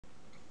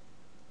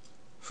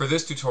For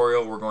this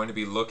tutorial, we're going to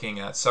be looking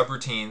at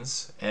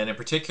subroutines, and in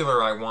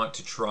particular, I want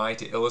to try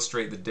to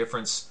illustrate the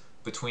difference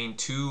between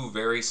two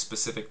very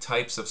specific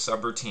types of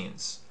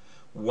subroutines.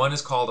 One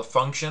is called a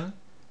function,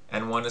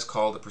 and one is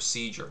called a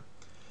procedure.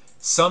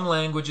 Some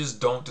languages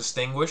don't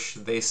distinguish,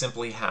 they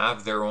simply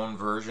have their own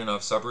version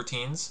of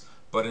subroutines,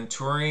 but in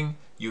Turing,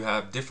 you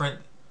have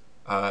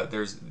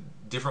there's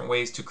different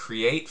ways to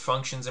create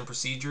functions and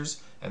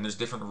procedures, and there's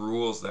different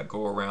rules that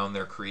go around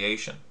their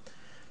creation.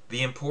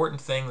 The important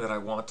thing that I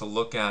want to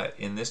look at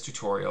in this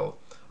tutorial,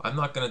 I'm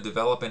not going to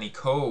develop any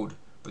code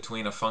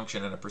between a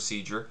function and a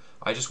procedure.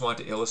 I just want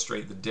to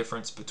illustrate the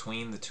difference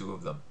between the two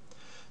of them.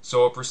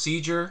 So a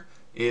procedure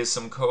is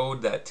some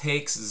code that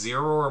takes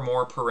 0 or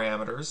more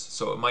parameters.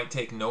 So it might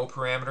take no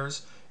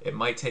parameters, it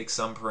might take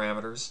some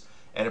parameters,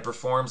 and it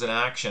performs an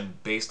action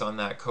based on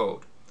that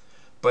code.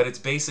 But it's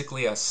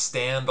basically a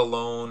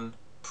standalone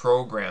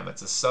program.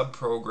 It's a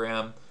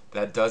subprogram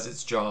that does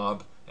its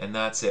job, and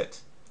that's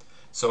it.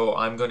 So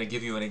I'm going to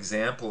give you an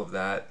example of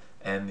that,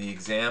 and the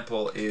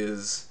example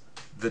is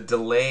the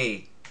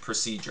delay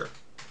procedure.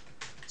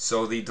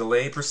 So the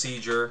delay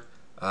procedure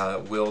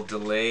will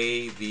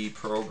delay the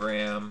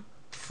program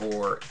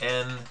for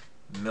n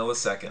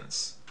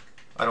milliseconds.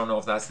 I don't know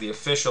if that's the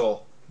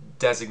official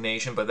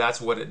designation, but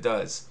that's what it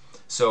does.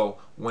 So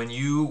when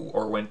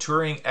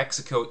Turing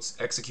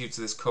executes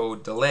this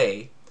code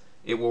delay,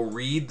 it will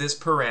read this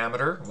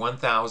parameter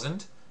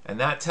 1000, and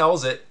that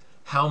tells it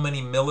how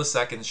many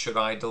milliseconds should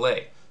I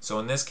delay. So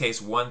in this case,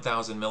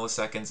 1000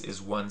 milliseconds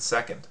is 1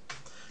 second.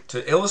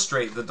 To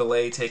illustrate the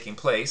delay taking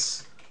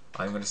place,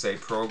 I'm going to say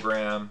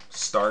program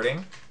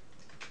starting,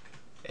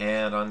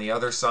 and on the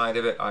other side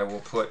of it I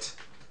will put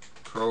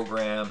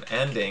program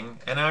ending,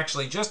 and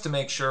actually just to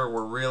make sure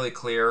we're really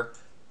clear,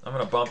 I'm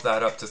going to bump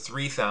that up to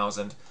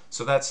 3000,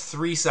 so that's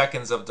 3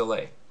 seconds of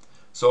delay.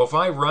 So if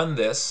I run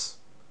this,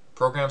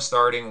 program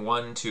starting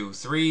 1, 2,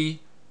 3,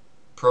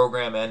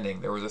 program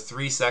ending, there was a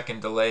 3-second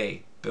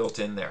delay built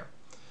in there.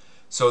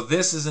 So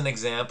this is an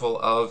example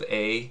of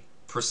a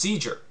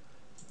procedure.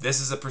 This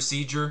is a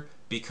procedure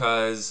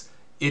because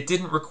it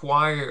didn't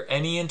require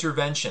any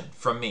intervention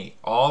from me.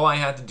 All I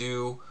had to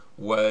do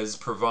was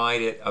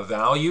provide it a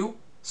value.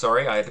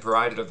 I had to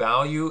provide it a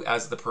value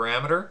as the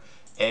parameter,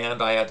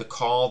 and I had to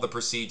call the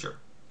procedure.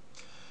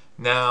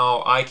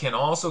 Now I can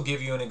also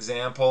give you an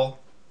example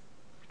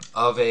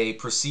of a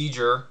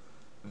procedure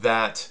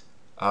that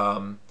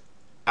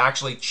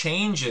actually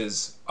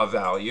changes a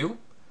value.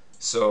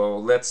 So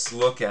let's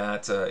look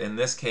at, in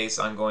this case,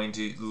 I'm going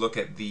to look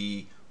at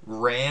the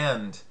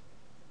rand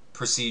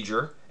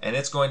procedure, and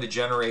it's going to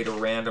generate a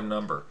random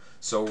number.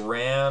 So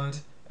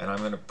rand, and I'm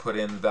going to put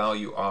in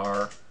value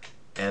r,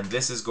 and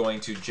this is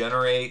going to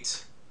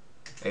generate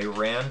a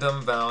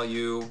random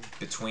value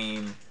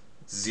between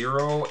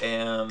 0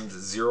 and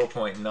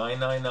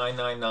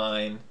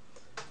 0.99999,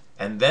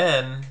 and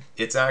then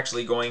it's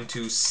actually going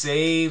to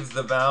save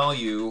the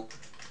value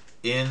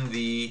in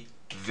the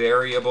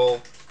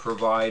variable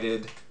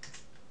provided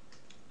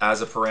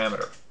as a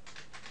parameter.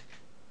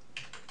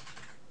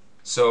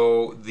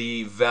 So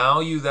the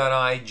value that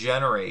I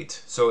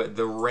generate, so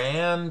the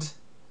rand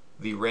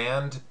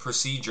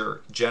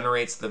procedure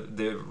generates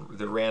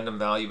the random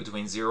value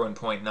between 0 and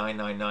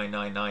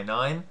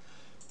 0.99999,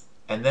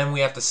 and then we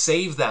have to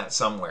save that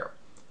somewhere.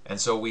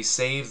 And so we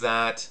save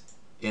that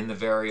in the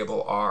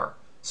variable r.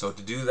 So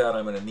to do that,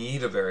 I'm going to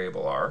need a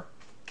variable r,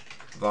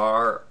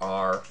 var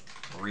r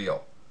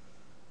real.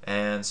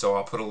 And so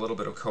I'll put a little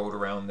bit of code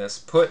around this.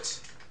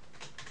 Put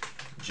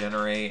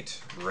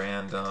generate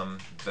random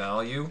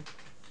value,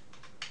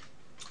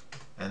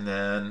 and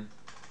then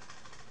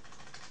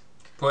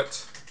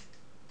put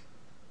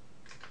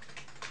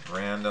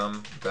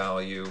random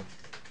value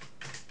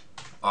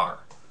r.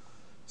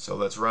 So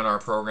let's run our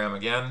program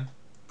again.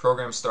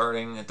 Program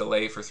starting, a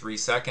delay for 3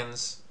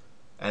 seconds,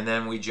 and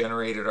then we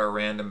generated our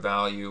random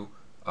value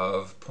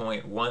of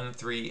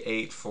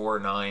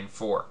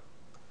 0.138494.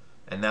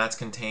 And that's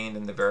contained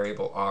in the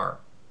variable r.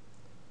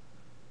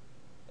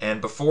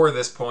 And before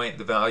this point,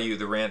 the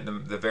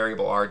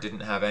variable r didn't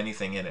have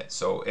anything in it,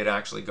 so it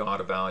actually got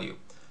a value.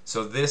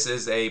 So this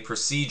is a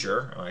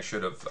procedure. I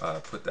should have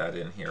put that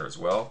in here as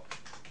well.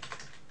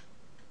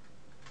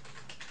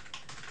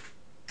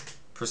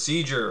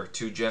 Procedure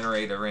to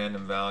generate a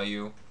random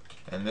value,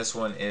 and this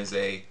one is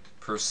a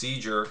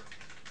procedure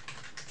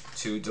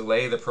to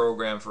delay the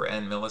program for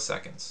n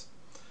milliseconds.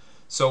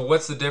 So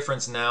what's the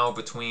difference now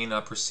between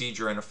a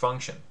procedure and a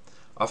function?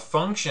 A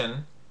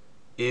function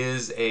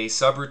is a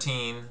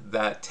subroutine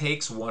that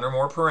takes one or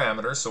more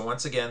parameters. So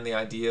once again, the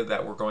idea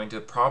that we're going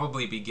to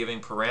probably be giving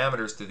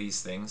parameters to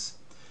these things,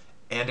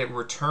 and it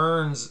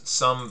returns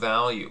some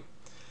value.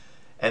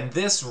 And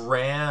this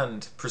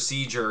rand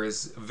procedure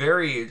is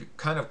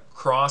kind of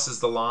crosses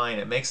the line.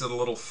 It makes it a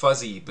little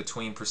fuzzy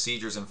between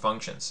procedures and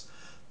functions.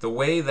 The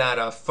way that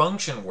a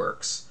function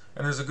works,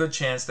 and there's a good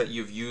chance that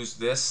you've used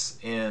this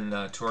in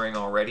Turing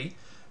already,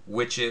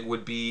 which it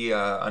would be,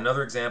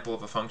 another example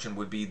of a function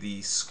would be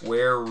the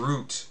square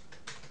root.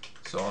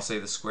 So I'll say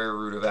the square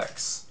root of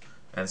x.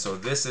 And so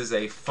this is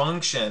a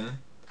function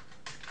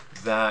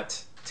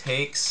that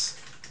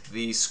takes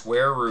the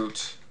square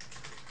root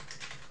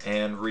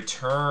and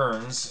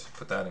returns,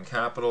 put that in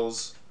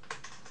capitals,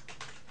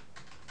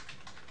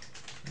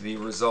 the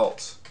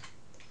result.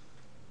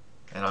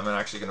 And I'm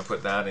actually going to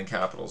put that in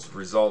capitals,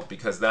 result,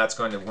 because that's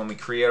going to, when we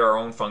create our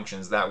own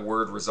functions, that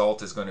word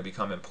result is going to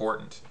become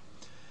important.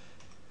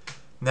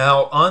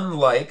 Now,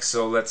 unlike,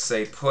 so let's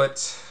say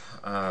put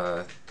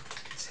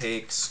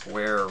take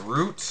square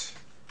root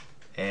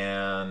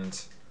and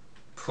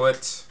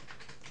put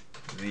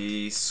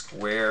the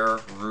square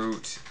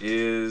root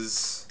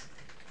is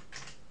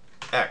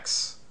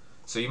x.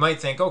 So you might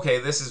think, okay,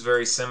 this is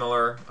very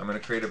similar. I'm going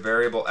to create a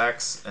variable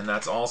x, and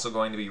that's also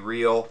going to be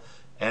real.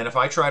 And if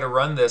I try to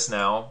run this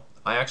now,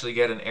 I actually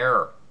get an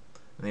error.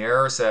 And the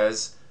error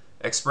says,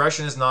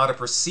 expression is not a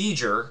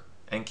procedure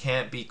and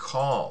can't be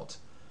called.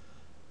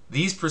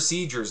 These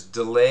procedures,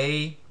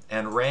 delay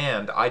and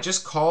rand, I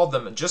just called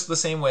them just the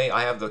same way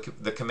I have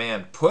the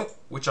command put,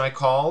 which I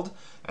called,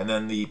 and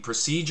then the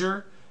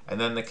procedure,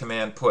 and then the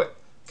command put.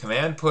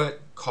 Command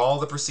put, call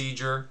the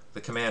procedure,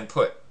 the command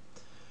put.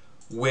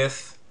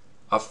 With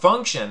a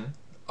function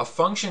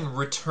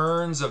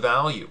returns a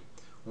value.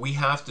 We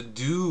have to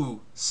do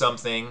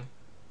something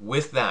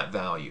with that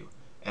value,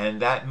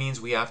 and that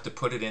means we have to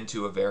put it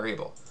into a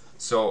variable.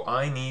 So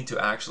I need to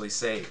actually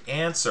say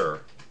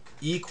answer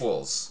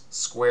equals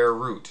square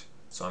root.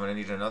 So I'm going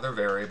to need another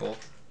variable,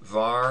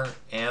 var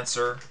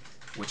answer,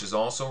 which is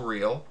also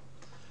real.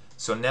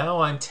 So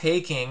now I'm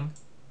taking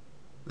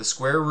the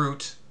square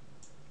root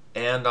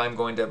and I'm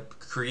going to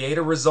create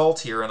a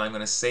result here, and I'm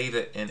going to save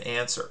it in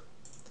answer.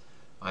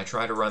 I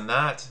try to run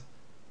that,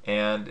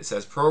 and it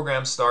says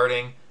program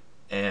starting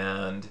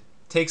and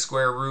take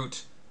square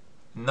root.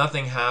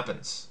 Nothing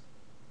happens.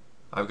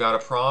 I've got a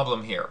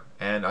problem here,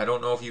 and I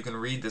don't know if you can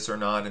read this or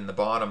not. In the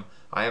bottom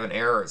I have an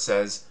error. It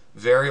says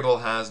variable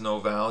has no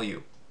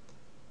value.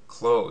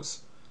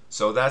 Close.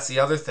 So that's the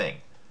other thing.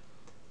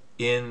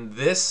 In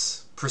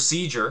this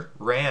procedure,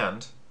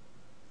 rand,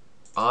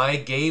 I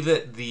gave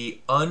it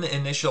the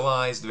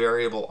uninitialized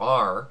variable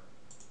r,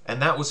 and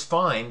that was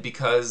fine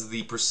because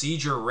the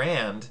procedure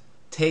rand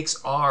takes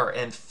r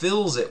and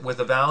fills it with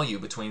a value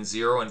between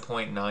 0 and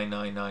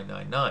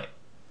 0.99999.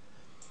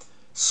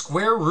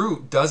 Square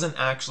root doesn't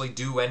actually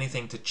do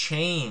anything to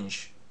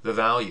change the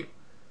value.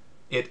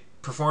 It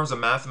performs a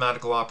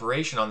mathematical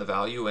operation on the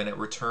value and it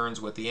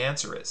returns what the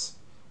answer is.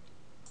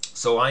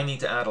 So I need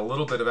to add a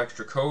little bit of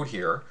extra code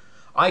here.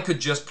 I could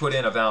just put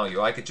in a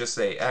value. I could just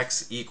say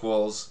x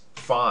equals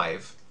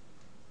 5,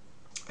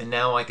 and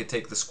now I could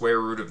take the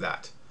square root of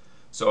that.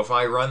 So if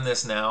I run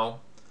this now,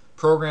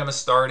 program is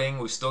starting,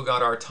 we've still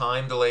got our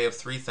time delay of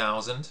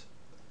 3000,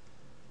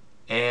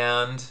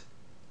 and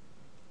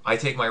I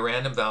take my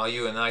random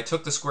value and I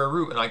took the square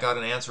root and I got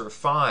an answer of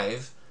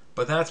 5,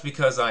 but that's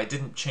because I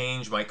didn't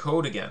change my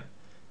code again.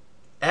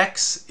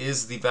 X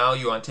is the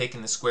value I'm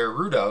taking the square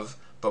root of,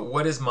 but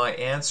what is my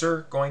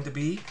answer going to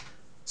be?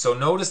 So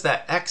notice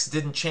that x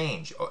didn't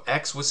change.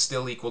 X was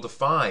still equal to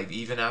 5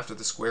 even after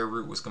the square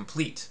root was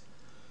complete.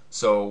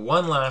 So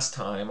one last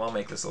time, I'll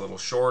make this a little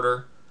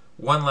shorter.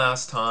 One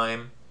last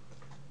time,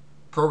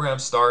 program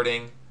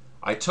starting,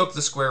 I took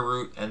the square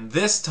root, and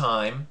this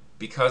time,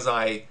 because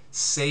I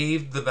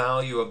saved the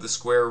value of the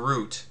square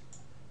root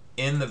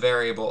in the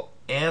variable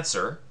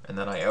answer, and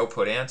then I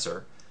output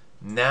answer,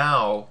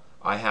 now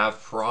I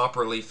have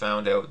properly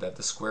found out that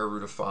the square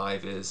root of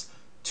 5 is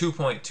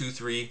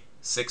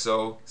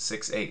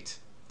 2.236068.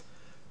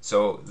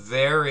 So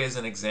there is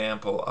an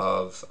example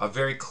of, a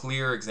very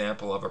clear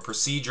example of a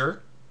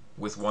procedure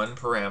with one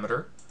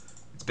parameter.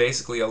 It's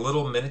basically a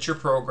little miniature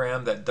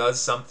program that does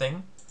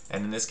something,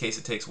 and in this case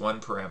it takes one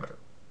parameter.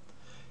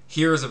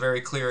 Here is a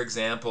very clear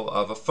example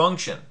of a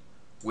function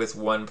with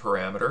one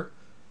parameter,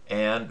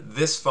 and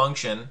this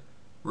function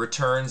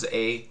returns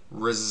a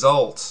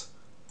result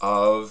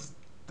of,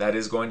 that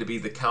is going to be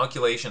the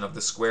calculation of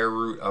the square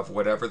root of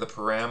whatever the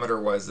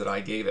parameter was that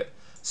I gave it.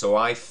 So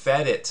I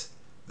fed it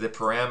the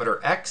parameter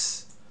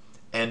x,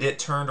 and it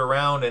turned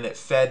around and it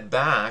fed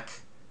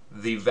back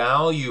the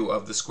value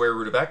of the square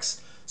root of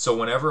x. So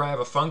whenever I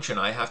have a function,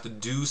 I have to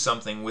do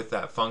something with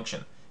that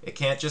function. It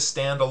can't just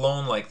stand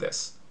alone like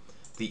this.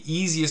 The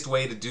easiest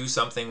way to do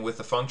something with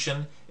a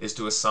function is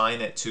to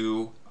assign it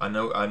to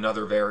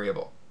another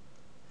variable.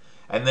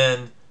 And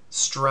then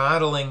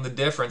straddling the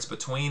difference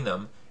between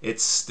them,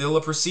 it's still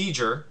a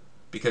procedure,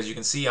 because you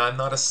can see I'm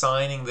not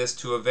assigning this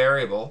to a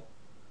variable.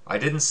 I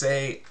didn't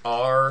say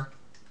r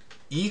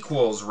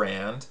equals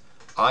rand.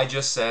 I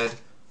just said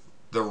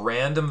the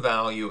random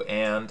value,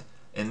 and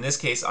in this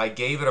case I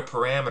gave it a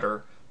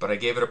parameter, but I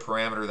gave it a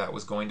parameter that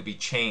was going to be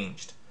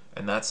changed.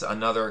 And that's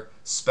another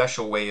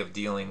special way of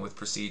dealing with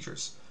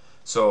procedures.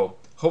 So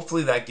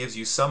hopefully that gives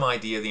you some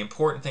idea. The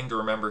important thing to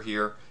remember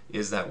here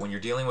is that when you're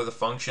dealing with a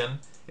function,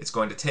 it's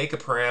going to take a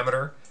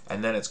parameter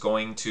and then it's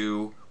going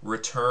to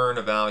return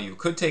a value.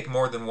 Could take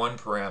more than one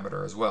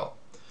parameter as well.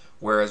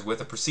 Whereas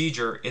with a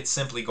procedure, it's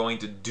simply going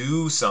to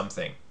do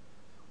something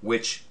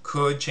which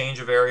could change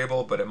a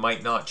variable, but it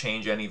might not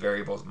change any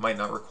variables, it might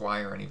not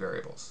require any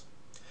variables.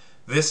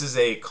 This is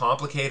a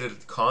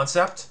complicated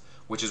concept,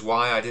 which is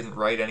why I didn't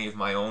write any of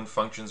my own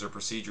functions or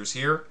procedures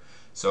here.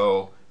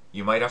 So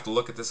you might have to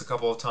look at this a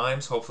couple of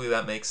times. Hopefully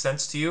that makes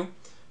sense to you.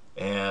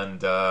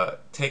 And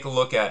take a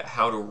look at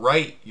how to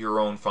write your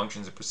own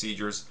functions and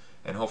procedures,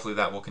 and hopefully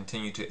that will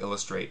continue to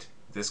illustrate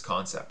this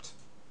concept.